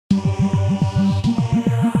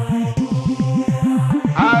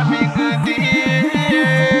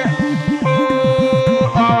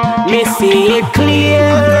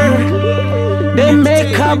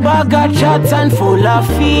a bag of chat and full of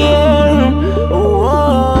fear.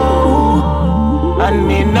 Oh, and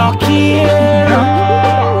me no care.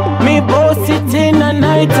 Me boss it in a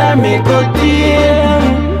night and me go there.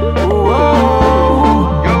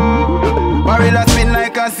 Oh, barrel spin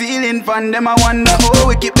like a ceiling fan. Them I wonder how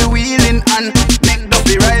we keep the wheeling and make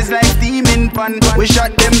Duffy rise like steaming pan. We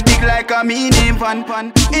shot them big like a mini fan.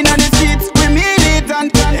 Inna the streets we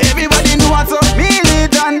militant. Everybody know what's up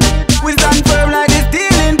militant. We stand firm like the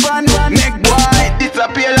stealing pan. Make boy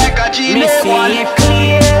disappear like a genie. me see it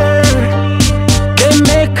clear. They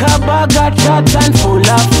make a bag of chat and full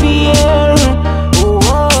of fear. Oh,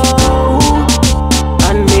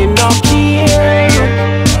 and me no care.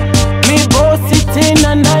 Me boss it in a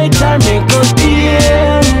night and me go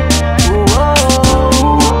there.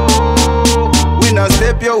 We no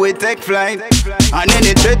step yo, we take flight. And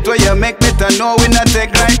any threat where you make better know we not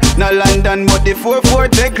take life. No London but the 4-4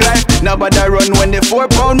 take life. Nobody run when the 4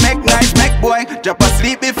 pound make nice. Make boy drop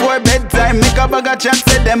asleep before bedtime. Make a bag of chat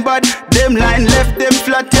say them bad. Them line left them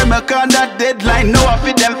flat, yeah me call that deadline. No I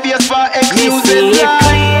fit them face for Me excuses. see it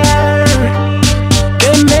clear.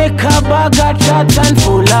 They make a bag of chat and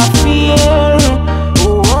full of fear.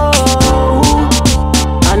 Oh,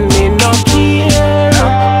 and me no care.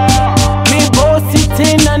 Me boss it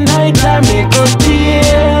in a night and me go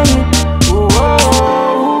there.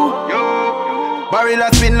 Oh, Barrel a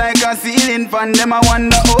spin like a ceiling fan. Them I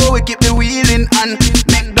wonder how we keep the wheeling and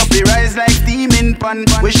make Duffy rise like steaming pan.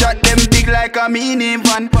 We shot them big like a mini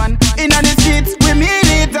van. Inna the streets we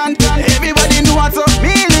militant. Everybody know what's up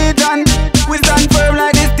militant. We stand firm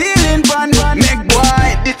like the stealing pan. Make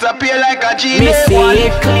boy disappear like a genie. me see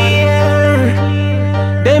it clear.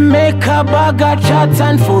 They make a bag of chat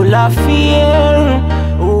and full of fear.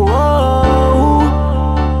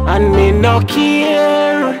 Oh, and me no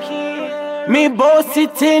care. Me boss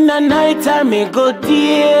it in a night and me go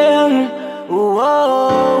there.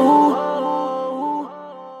 Oh,